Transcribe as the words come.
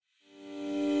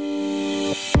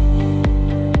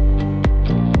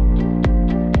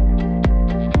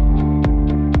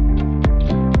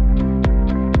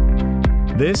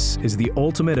This is the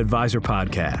Ultimate Advisor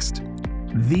Podcast,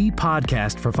 the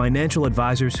podcast for financial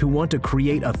advisors who want to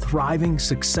create a thriving,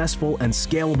 successful, and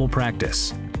scalable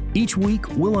practice. Each week,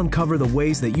 we'll uncover the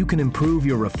ways that you can improve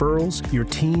your referrals, your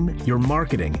team, your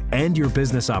marketing, and your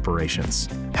business operations,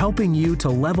 helping you to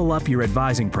level up your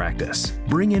advising practice,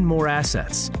 bring in more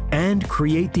assets, and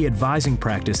create the advising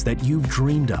practice that you've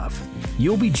dreamed of.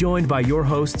 You'll be joined by your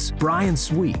hosts, Brian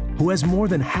Sweet, who has more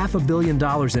than $500 million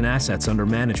in assets under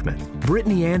management,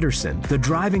 Brittany Anderson, the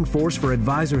driving force for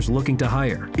advisors looking to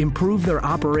hire, improve their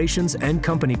operations and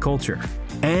company culture,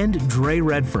 and Dre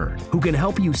Redfern, who can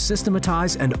help you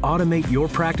systematize and automate your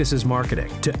practice's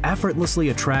marketing to effortlessly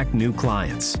attract new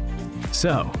clients.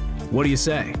 So, what do you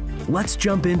say? Let's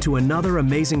jump into another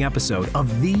amazing episode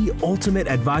of the Ultimate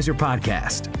Advisor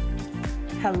Podcast.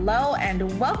 Hello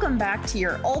and welcome back to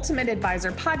your Ultimate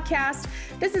Advisor Podcast.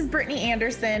 This is Brittany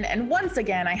Anderson, and once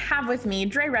again, I have with me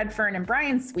Dre Redfern and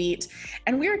Brian Sweet,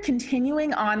 and we are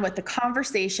continuing on with the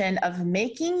conversation of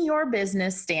making your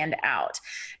business stand out.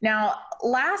 Now,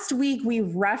 last week we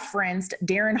referenced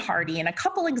Darren Hardy and a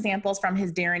couple examples from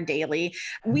his Darren Daily.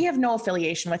 We have no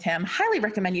affiliation with him. Highly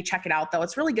recommend you check it out, though.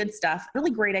 It's really good stuff,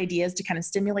 really great ideas to kind of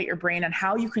stimulate your brain on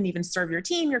how you can even serve your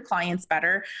team, your clients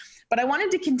better. But I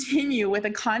wanted to continue with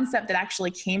a concept that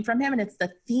actually came from him, and it's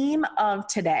the theme of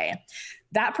today.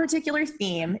 That particular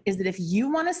theme is that if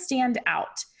you want to stand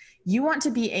out, you want to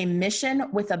be a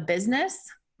mission with a business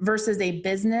versus a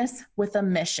business with a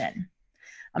mission.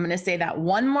 I'm going to say that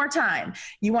one more time.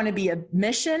 You want to be a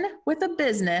mission with a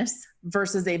business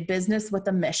versus a business with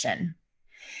a mission.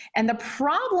 And the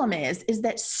problem is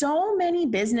that so many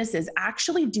businesses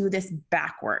actually do this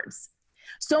backwards.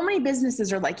 So many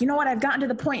businesses are like, you know what, I've gotten to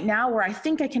the point now where I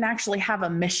think I can actually have a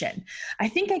mission. I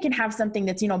think I can have something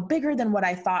that's, bigger than what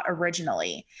I thought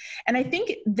originally. And I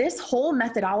think this whole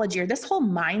methodology or this whole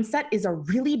mindset is a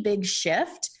really big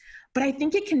shift, but I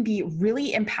think it can be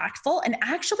really impactful and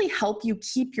actually help you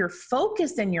keep your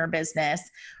focus in your business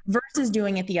versus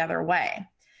doing it the other way.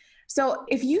 So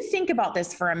if you think about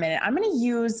this for a minute, I'm going to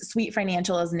use Sweet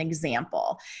Financial as an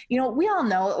example. We all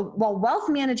know, while wealth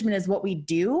management is what we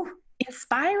do,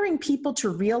 inspiring people to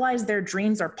realize their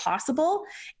dreams are possible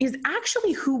is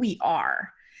actually who we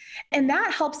are. And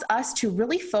that helps us to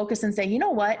really focus and say, you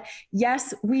know what?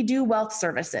 Yes, we do wealth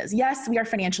services. Yes, we are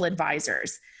financial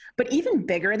advisors. But even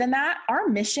bigger than that, our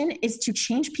mission is to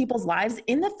change people's lives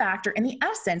in the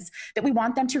essence that we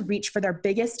want them to reach for their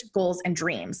biggest goals and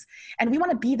dreams. And we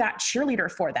want to be that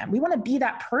cheerleader for them. We want to be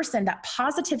that person, that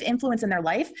positive influence in their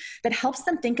life that helps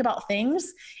them think about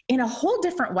things in a whole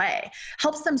different way,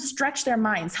 helps them stretch their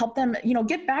minds, help them,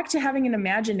 get back to having an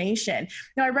imagination.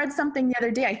 I read something the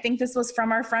other day, I think this was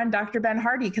from our friend, Dr. Ben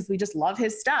Hardy, because we just love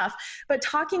his stuff, but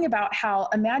talking about how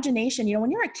imagination,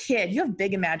 when you're a kid, you have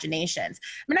big imaginations.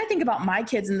 I think about my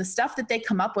kids and the stuff that they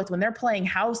come up with when they're playing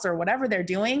house or whatever they're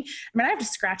doing. I have to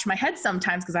scratch my head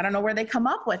sometimes because I don't know where they come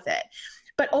up with it.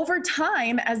 But over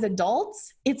time, as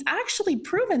adults, it's actually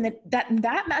proven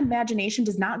that imagination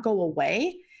does not go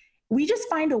away. We just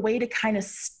find a way to kind of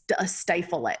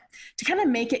stifle it, to kind of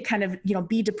make it kind of,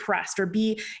 be depressed or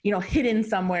be, hidden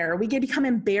somewhere. Or we become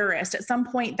embarrassed. At some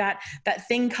point that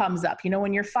thing comes up.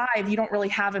 When you're 5, you don't really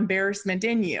have embarrassment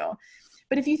in you.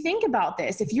 But if you think about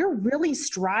this, if you're really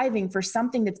striving for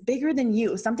something that's bigger than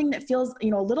you, something that feels, a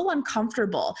little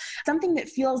uncomfortable, something that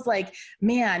feels like,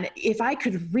 man, if I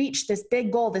could reach this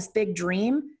big goal, this big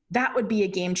dream, that would be a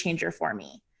game changer for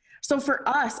me. So for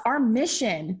us, our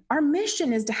mission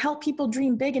is to help people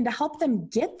dream big and to help them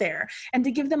get there and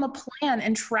to give them a plan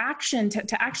and traction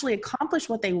to actually accomplish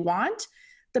what they want.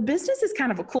 The business is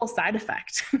kind of a cool side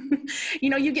effect.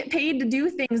 You get paid to do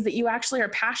things that you actually are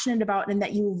passionate about and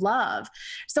that you love.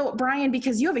 So Brian,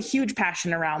 because you have a huge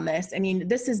passion around this,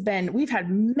 we've had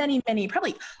many, many,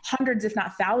 probably hundreds, if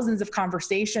not thousands of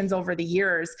conversations over the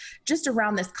years just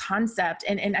around this concept.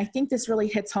 And I think this really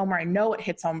hits home, or I know it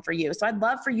hits home for you. So I'd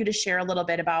love for you to share a little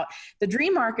bit about the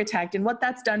Dream Architect and what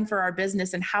that's done for our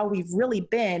business and how we've really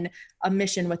been a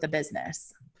mission with a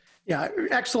business. Yeah,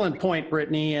 excellent point,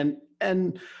 Brittany.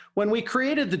 And when we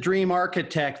created the Dream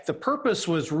Architect, the purpose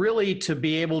was really to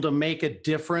be able to make a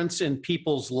difference in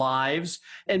people's lives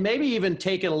and maybe even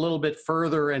take it a little bit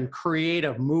further and create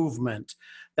a movement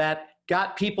that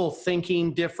got people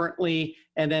thinking differently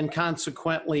and then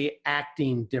consequently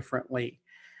acting differently.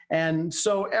 And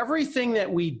so everything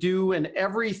that we do and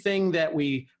everything that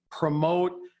we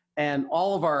promote and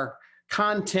all of our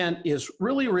content is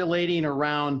really relating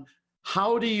around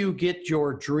how do you get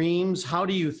your dreams? How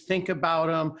do you think about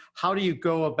them? How do you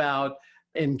go about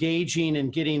engaging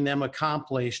and getting them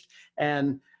accomplished?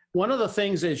 And one of the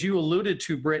things, as you alluded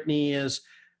to, Brittany, is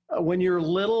when you're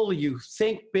little, you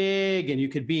think big and you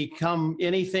could become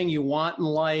anything you want in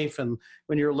life. And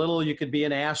when you're little, you could be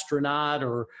an astronaut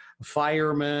or a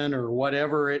fireman or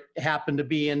whatever it happened to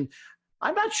be. And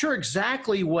I'm not sure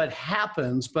exactly what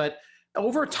happens, but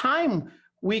over time,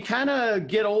 we kind of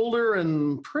get older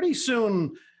and pretty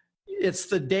soon it's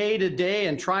the day to day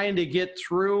and trying to get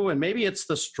through. And maybe it's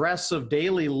the stress of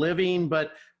daily living,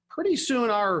 but pretty soon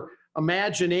our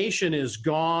imagination is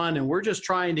gone and we're just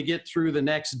trying to get through the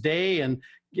next day and,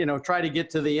 try to get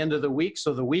to the end of the week.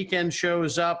 So the weekend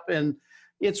shows up and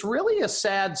it's really a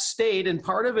sad state. And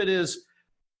part of it is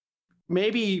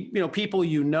maybe, people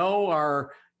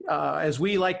are, as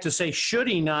we like to say,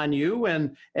 shooting on you.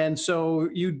 And so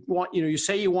you want, you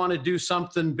say you want to do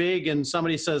something big and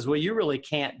somebody says, well, you really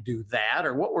can't do that.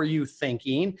 Or what were you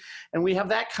thinking? And we have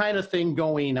that kind of thing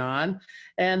going on.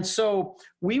 And so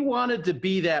we wanted to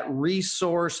be that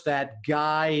resource, that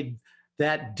guide,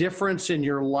 that difference in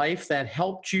your life that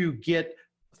helped you get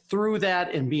through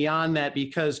that and beyond that,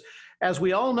 because as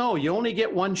we all know, you only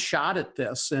get one shot at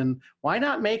this. And why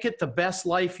not make it the best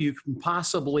life you can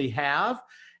possibly have?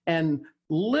 And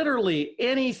literally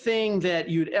anything that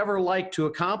you'd ever like to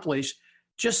accomplish,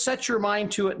 just set your mind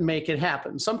to it and make it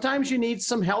happen. Sometimes you need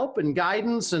some help and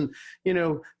guidance and,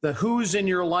 the who's in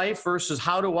your life versus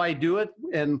how do I do it?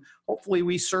 And hopefully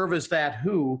we serve as that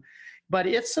who. But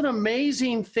it's an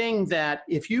amazing thing that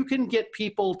if you can get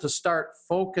people to start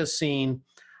focusing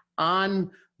on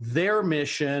their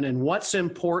mission and what's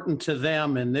important to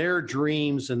them and their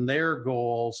dreams and their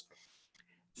goals,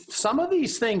 some of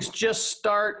these things just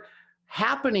start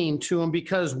happening to them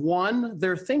because, one,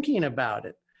 they're thinking about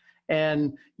it.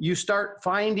 And you start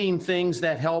finding things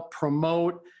that help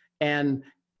promote and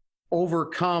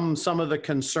overcome some of the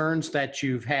concerns that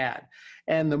you've had.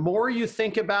 And the more you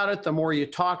think about it, the more you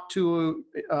talk to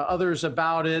others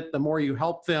about it, the more you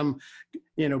help them,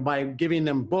 by giving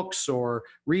them books or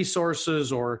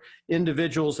resources or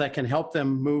individuals that can help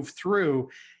them move through.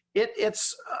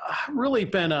 It's really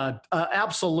been an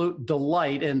absolute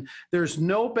delight. And there's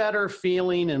no better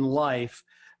feeling in life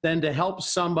than to help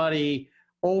somebody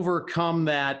overcome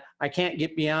that I can't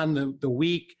get beyond the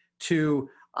week to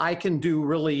I can do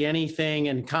really anything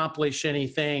and accomplish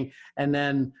anything. And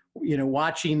then,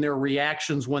 watching their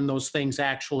reactions when those things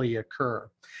actually occur.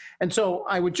 And so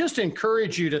I would just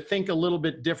encourage you to think a little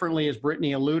bit differently, as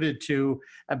Brittany alluded to,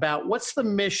 about what's the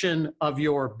mission of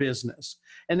your business?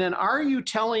 And then are you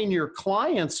telling your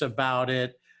clients about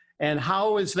it? And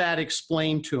how is that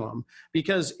explained to them?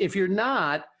 Because if you're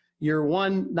not, you're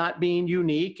one, not being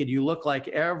unique, and you look like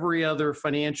every other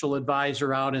financial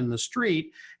advisor out in the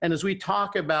street. And as we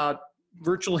talk about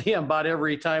virtually about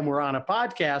every time we're on a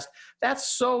podcast, that's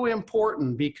so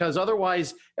important because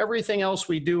otherwise everything else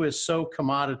we do is so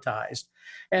commoditized.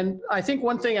 And I think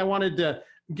one thing I wanted to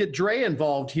get Dre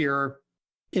involved here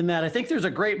in that I think there's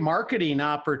a great marketing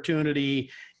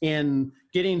opportunity in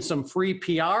getting some free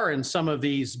PR in some of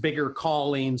these bigger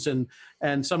callings and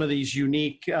some of these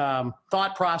unique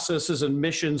thought processes and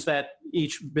missions that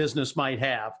each business might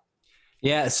have.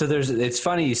 Yeah. So it's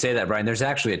funny you say that, Brian. There's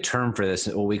actually a term for this,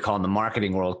 what we call in the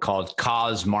marketing world called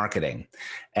cause marketing.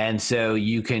 And so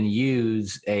you can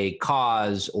use a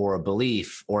cause or a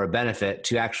belief or a benefit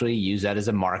to actually use that as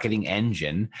a marketing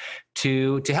engine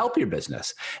to help your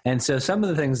business. And so some of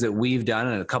the things that we've done,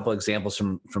 and a couple of examples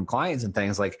from clients and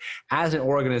things, like as an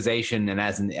organization and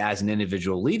as an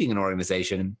individual leading an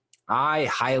organization, I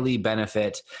highly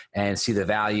benefit and see the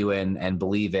value in and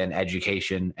believe in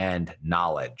education and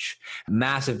knowledge.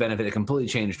 Massive benefit. It completely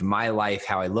changed my life,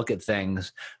 how I look at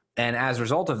things. And as a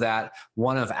result of that,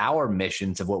 one of our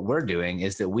missions of what we're doing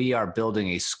is that we are building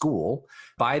a school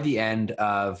by the end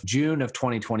of June of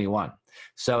 2021.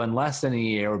 So in less than a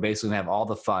year, we're basically going to have all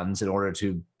the funds in order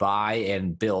to buy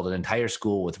and build an entire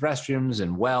school with restrooms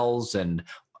and wells and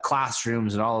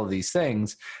classrooms and all of these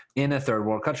things in a third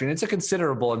world country. And it's a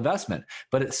considerable investment,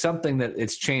 but it's something that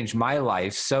it's changed my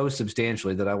life so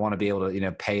substantially that I want to be able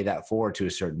to, pay that forward to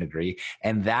a certain degree.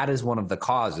 And that is one of the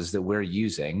causes that we're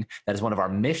using. That is one of our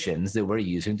missions that we're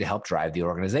using to help drive the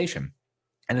organization.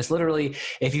 And it's literally,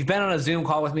 if you've been on a Zoom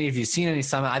call with me, if you've seen any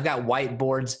summit, I've got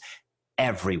whiteboards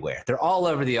everywhere. They're all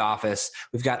over the office.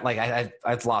 We've got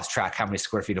I've lost track how many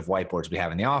square feet of whiteboards we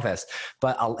have in the office,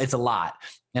 but it's a lot.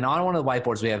 And on one of the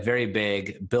whiteboards, we have very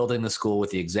big, building the school with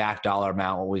the exact dollar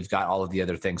amount. We've got all of the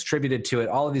other things attributed to it,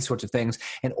 all of these sorts of things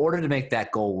in order to make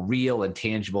that goal real and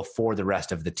tangible for the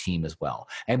rest of the team as well.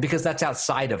 And because that's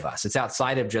outside of us, it's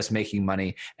outside of just making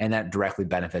money, and that directly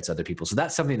benefits other people. So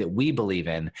that's something that we believe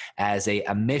in as a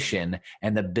mission,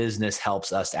 and the business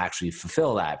helps us to actually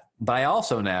fulfill that. But I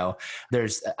also know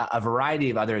there's a variety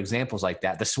of other examples like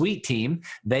that. The Sweet Team,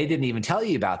 they didn't even tell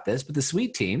you about this, but the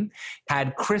Sweet Team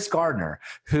had Chris Gardner,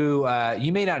 who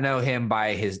you may not know him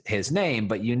by his name,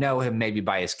 but you know him maybe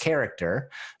by his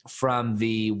character from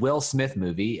the Will Smith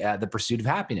movie, The Pursuit of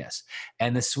Happiness.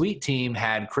 And the Sweet Team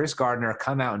had Chris Gardner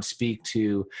come out and speak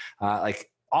to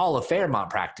all of Fairmont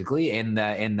practically in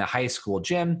the high school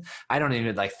gym. I don't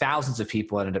even, thousands of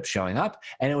people ended up showing up.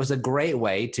 And it was a great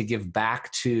way to give back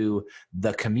to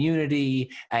the community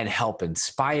and help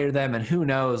inspire them. And who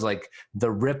knows,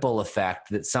 the ripple effect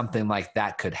that something like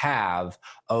that could have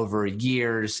over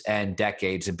years and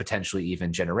decades and potentially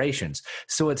even generations.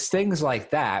 So it's things like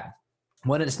that.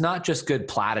 When it's not just good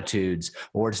platitudes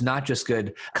or it's not just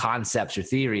good concepts or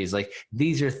theories,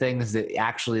 these are things that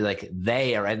actually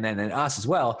they are, and then us as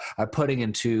well, are putting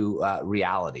into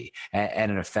reality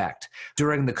and an effect.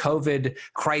 During the COVID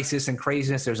crisis and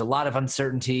craziness, there's a lot of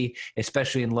uncertainty,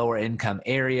 especially in lower income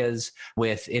areas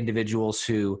with individuals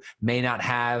who may not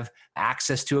have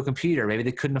access to a computer. Maybe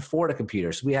they couldn't afford a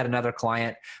computer. So we had another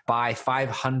client buy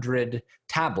 500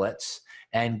 tablets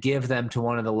and give them to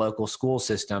one of the local school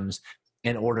systems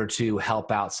in order to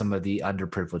help out some of the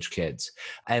underprivileged kids.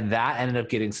 And that ended up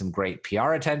getting some great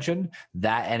PR attention.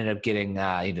 That ended up getting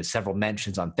several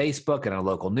mentions on Facebook and a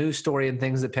local news story and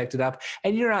things that picked it up.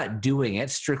 And you're not doing it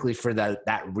strictly for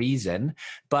that reason,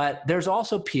 but there's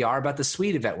also PR about the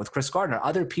Sweet event with Chris Gardner.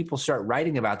 Other people start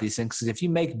writing about these things, because if you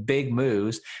make big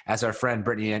moves, as our friend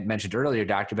Brittany mentioned earlier,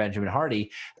 Dr. Benjamin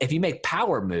Hardy, if you make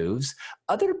power moves,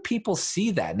 other people see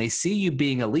that and they see you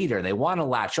being a leader. They want to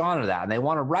latch on to that and they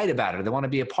want to write about it, or they want to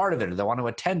be a part of it, or they want to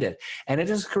attend it. And it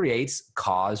just creates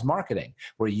cause marketing,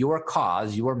 where your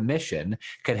cause, your mission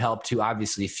can help to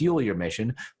obviously fuel your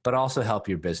mission, but also help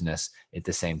your business at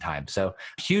the same time. So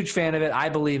huge fan of it. I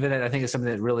believe in it. I think it's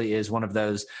something that really is one of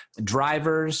those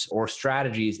drivers or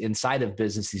strategies inside of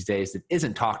business these days that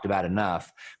isn't talked about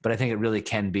enough, but I think it really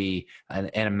can be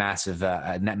a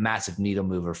massive needle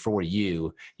mover for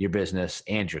you, your business,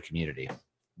 and your community.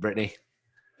 Brittany?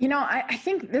 I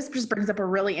think this just brings up a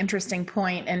really interesting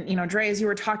point. And, Dre, as you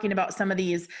were talking about some of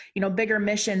these, bigger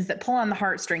missions that pull on the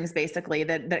heartstrings, basically,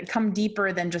 that come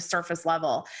deeper than just surface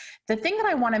level. The thing that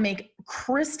I want to make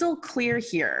crystal clear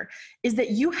here is that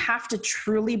you have to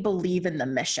truly believe in the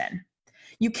mission.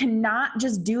 You cannot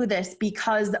just do this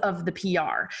because of the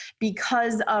PR,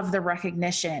 because of the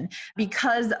recognition,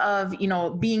 because of,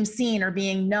 being seen or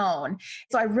being known.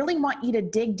 So I really want you to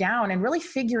dig down and really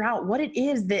figure out what it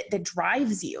is that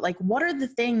drives you. What are the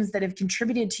things that have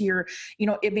contributed to your,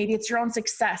 maybe it's your own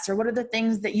success, or what are the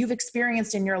things that you've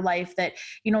experienced in your life that,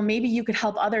 maybe you could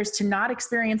help others to not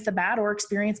experience the bad or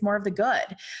experience more of the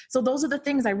good. So those are the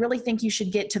things I really think you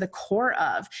should get to the core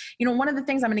of. One of the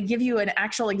things, I'm going to give you an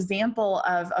actual example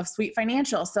of Sweet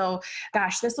Financial. So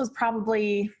this was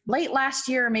probably late last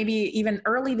year, maybe even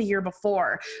early the year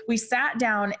before. We sat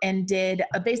down and did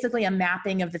basically a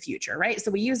mapping of the future, right?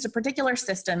 So we used a particular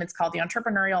system. It's called the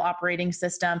Entrepreneurial Operating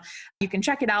System. You can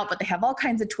check it out, but they have all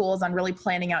kinds of tools on really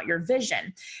planning out your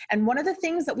vision. And one of the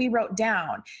things that we wrote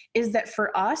down is that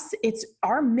for us,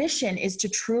 our mission is to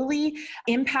truly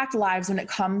impact lives when it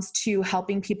comes to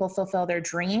helping people fulfill their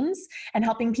dreams and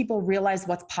helping people realize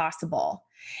what's possible.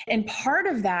 And part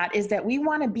of that is that we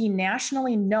want to be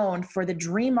nationally known for the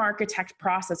Dream Architect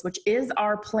process, which is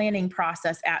our planning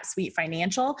process at Sweet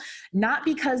Financial, not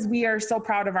because we are so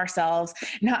proud of ourselves,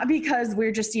 not because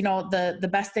we're just, the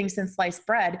best thing since sliced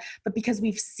bread, but because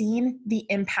we've seen the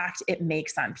impact it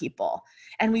makes on people.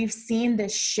 And we've seen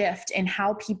this shift in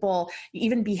how people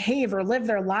even behave or live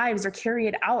their lives or carry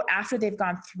it out after they've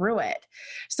gone through it.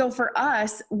 So for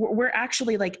us, we're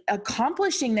actually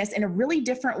accomplishing this in a really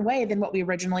different way than what we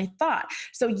originally thought.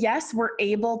 So yes, we're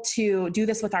able to do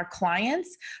this with our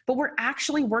clients, but we're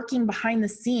actually working behind the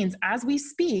scenes as we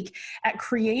speak at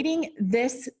creating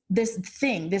this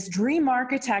Dream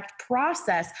Architect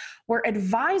process where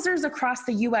advisors across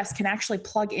the US can actually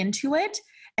plug into it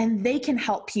and they can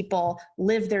help people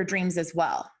live their dreams as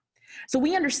well. So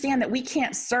we understand that we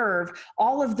can't serve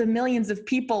all of the millions of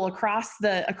people across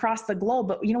the globe,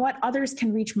 but you know what? Others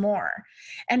can reach more.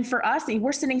 And for us,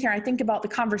 we're sitting here, I think about the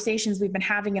conversations we've been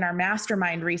having in our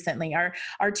mastermind recently, our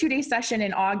 2-day session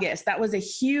in August. That was a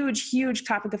huge, huge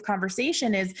topic of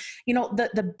conversation is,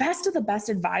 the best of the best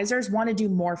advisors want to do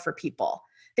more for people.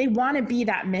 They want to be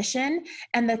that mission.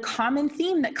 And the common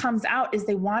theme that comes out is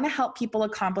they want to help people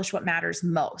accomplish what matters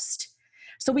most.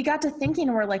 So we got to thinking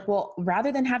and we're like, well,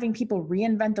 rather than having people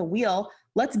reinvent the wheel,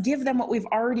 let's give them what we've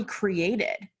already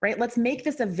created, right? Let's make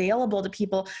this available to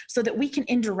people so that we can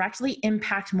indirectly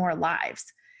impact more lives.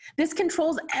 This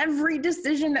controls every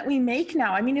decision that we make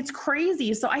now. I mean, it's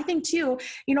crazy. So I think too,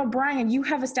 Brian, you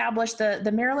have established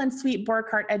the Marilyn Sweet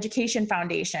Burkhart Education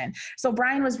Foundation. So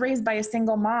Brian was raised by a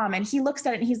single mom, and he looks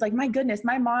at it and he's like, my goodness,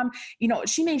 my mom,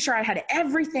 she made sure I had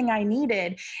everything I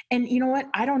needed. And you know what?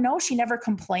 I don't know. She never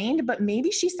complained, but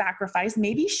maybe she sacrificed.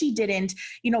 Maybe she didn't,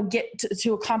 get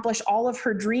to accomplish all of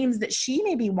her dreams that she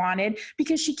maybe wanted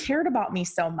because she cared about me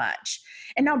so much.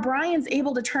 And now Brian's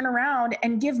able to turn around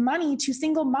and give money to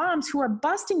single moms who are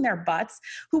busting their butts,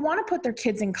 who want to put their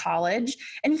kids in college.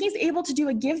 And he's able to do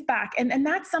a give back. And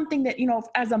that's something that,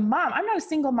 as a mom, I'm not a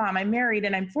single mom, I'm married,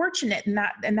 and I'm fortunate in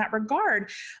that regard.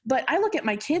 But I look at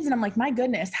my kids and I'm like, my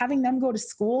goodness, having them go to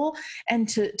school and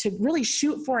to really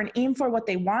shoot for and aim for what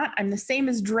they want. I'm the same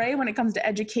as Dre when it comes to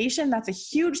education. That's a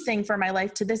huge thing for my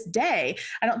life to this day.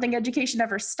 I don't think education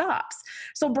ever stops.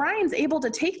 So Brian's able to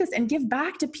take this and give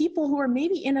back to people who are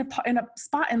maybe in a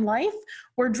spot in life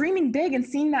where dreaming big and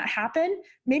seeing that happen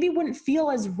maybe wouldn't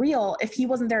feel as real if he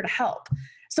wasn't there to help.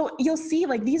 So you'll see,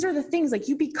 like, these are the things, like,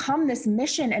 you become this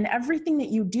mission and everything that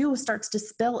you do starts to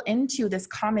spill into this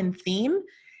common theme.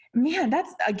 Man,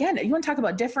 that's, again, you want to talk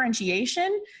about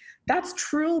differentiation? That's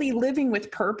truly living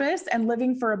with purpose and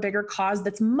living for a bigger cause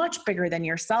that's much bigger than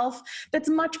yourself, that's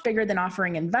much bigger than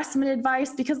offering investment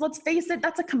advice, because let's face it,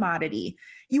 that's a commodity.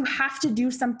 You have to do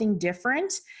something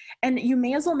different, and you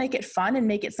may as well make it fun and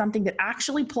make it something that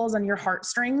actually pulls on your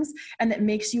heartstrings and that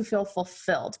makes you feel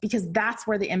fulfilled, because that's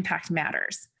where the impact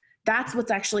matters. That's what's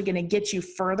actually going to get you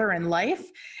further in life.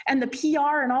 And the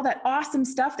PR and all that awesome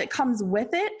stuff that comes with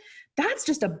it, that's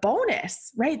just a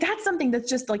bonus, right? That's something that's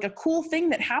just like a cool thing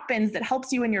that happens that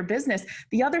helps you in your business.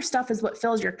 The other stuff is what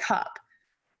fills your cup,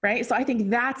 right? So I think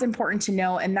that's important to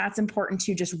know, and that's important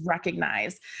to just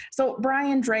recognize. So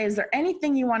Brian, Dre, is there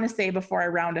anything you want to say before I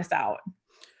round us out?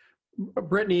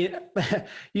 Brittany,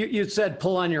 you said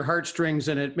pull on your heartstrings,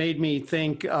 and it made me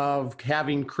think of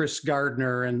having Chris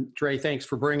Gardner. And Dre, thanks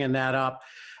for bringing that up.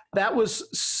 That was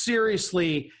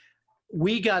seriously,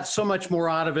 we got so much more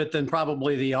out of it than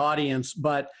probably the audience.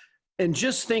 And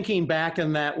just thinking back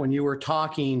on that, when you were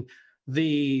talking,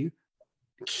 the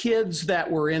kids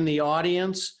that were in the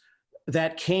audience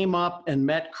that came up and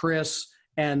met Chris,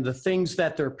 and the things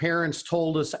that their parents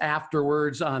told us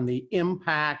afterwards on the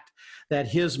impact that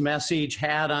his message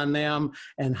had on them,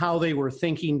 and how they were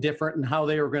thinking different and how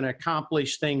they were going to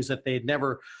accomplish things that they'd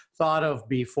never thought of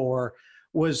before,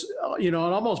 was, it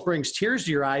almost brings tears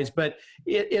to your eyes. But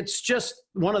it's just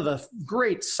one of the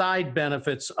great side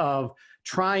benefits of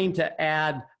trying to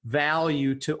add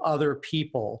value to other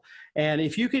people. And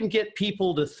if you can get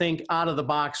people to think out of the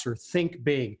box or think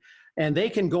big, and they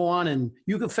can go on and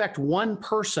you can affect one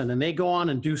person and they go on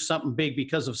and do something big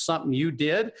because of something you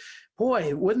did,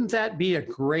 boy, wouldn't that be a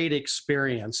great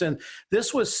experience? And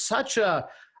this was such a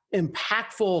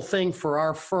impactful thing for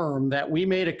our firm that we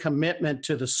made a commitment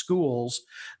to the schools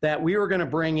that we were going to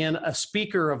bring in a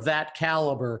speaker of that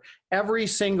caliber every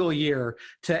single year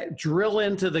to drill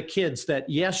into the kids that,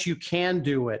 yes, you can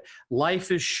do it.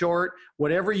 Life is short.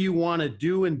 Whatever you want to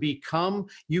do and become,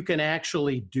 you can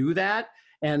actually do that.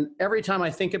 And every time I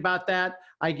think about that,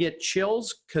 I get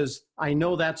chills, because I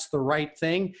know that's the right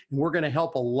thing. And we're going to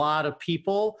help a lot of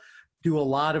people do a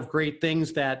lot of great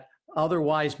things that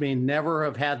otherwise may never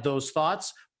have had those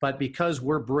thoughts. But because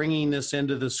we're bringing this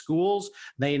into the schools,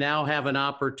 they now have an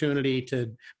opportunity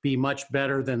to be much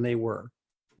better than they were.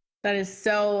 That is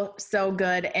so, so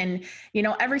good. And,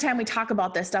 every time we talk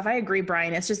about this stuff, I agree,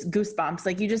 Brian, it's just goosebumps.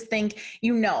 Like, you just think,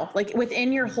 like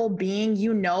within your whole being,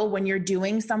 when you're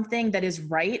doing something that is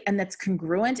right and that's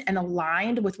congruent and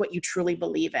aligned with what you truly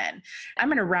believe in. I'm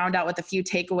going to round out with a few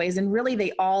takeaways, and really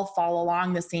they all fall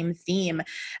along the same theme.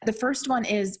 The first one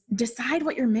is decide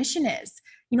what your mission is.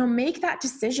 Make that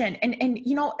decision. And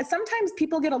sometimes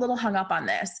people get a little hung up on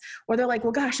this, or they're like,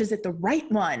 well, gosh, is it the right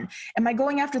one? Am I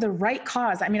going after the right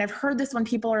cause? I mean, I've heard this when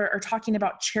people are talking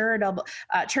about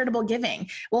charitable giving.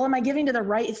 Well, am I giving to the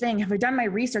right thing? Have I done my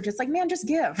research? It's like, man, just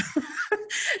give,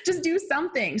 just do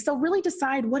something. So really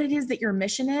decide what it is that your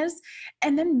mission is,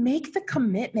 and then make the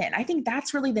commitment. I think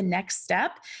that's really the next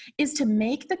step, is to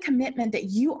make the commitment that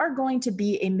you are going to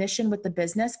be a mission with the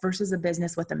business versus a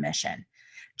business with a mission.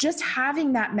 Just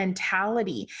having that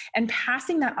mentality and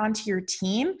passing that on to your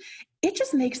team, it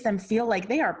just makes them feel like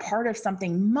they are part of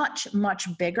something much, much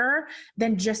bigger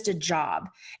than just a job.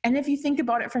 And if you think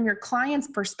about it from your client's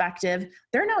perspective,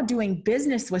 they're now doing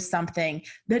business with something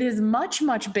that is much,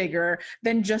 much bigger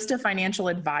than just a financial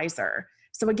advisor.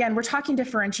 So again, we're talking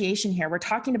differentiation here. We're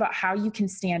talking about how you can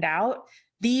stand out.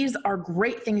 These are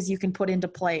great things you can put into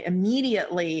play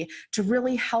immediately to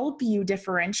really help you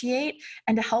differentiate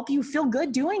and to help you feel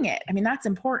good doing it. I mean, that's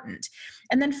important.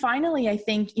 And then finally, I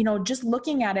think, just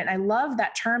looking at it, and I love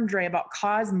that term, Dre, about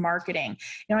cause marketing.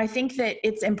 I think that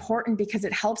it's important because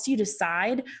it helps you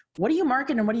decide, what do you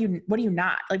market and what do you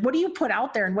not? Like, what do you put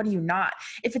out there and what do you not?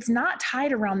 If it's not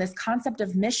tied around this concept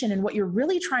of mission and what you're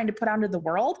really trying to put out into the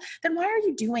world, then why are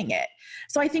you doing it?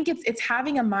 So I think it's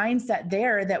having a mindset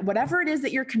there that whatever it is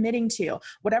that you're committing to,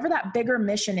 whatever that bigger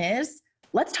mission is,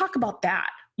 let's talk about that.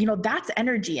 That's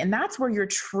energy. And that's where your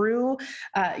true,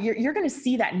 you're going to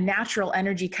see that natural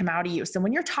energy come out of you. So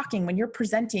when you're talking, when you're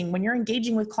presenting, when you're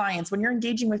engaging with clients, when you're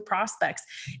engaging with prospects,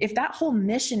 if that whole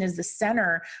mission is the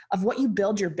center of what you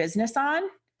build your business on,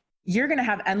 you're going to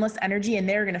have endless energy and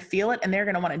they're going to feel it and they're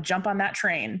going to want to jump on that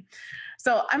train.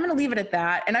 So I'm going to leave it at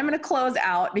that. And I'm going to close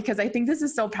out because I think this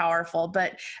is so powerful,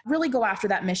 but really go after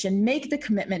that mission, make the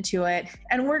commitment to it.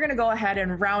 And we're going to go ahead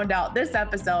and round out this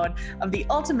episode of the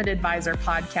Ultimate Advisor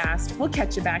podcast. We'll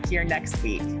catch you back here next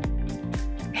week.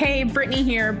 Hey, Brittany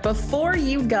here. Before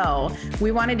you go,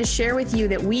 we wanted to share with you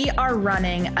that we are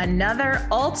running another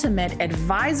Ultimate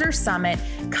Advisor Summit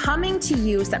coming to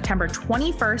you September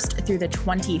 21st through the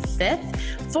 25th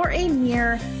for a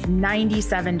mere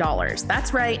 $97.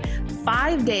 That's right,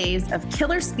 5 days of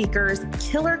killer speakers,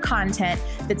 killer content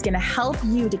that's going to help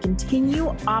you to continue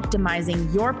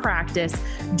optimizing your practice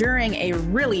during a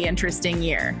really interesting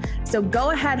year. So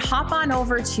go ahead, hop on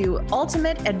over to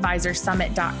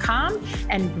ultimateadvisorsummit.com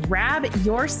and grab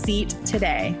your seat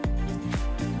today.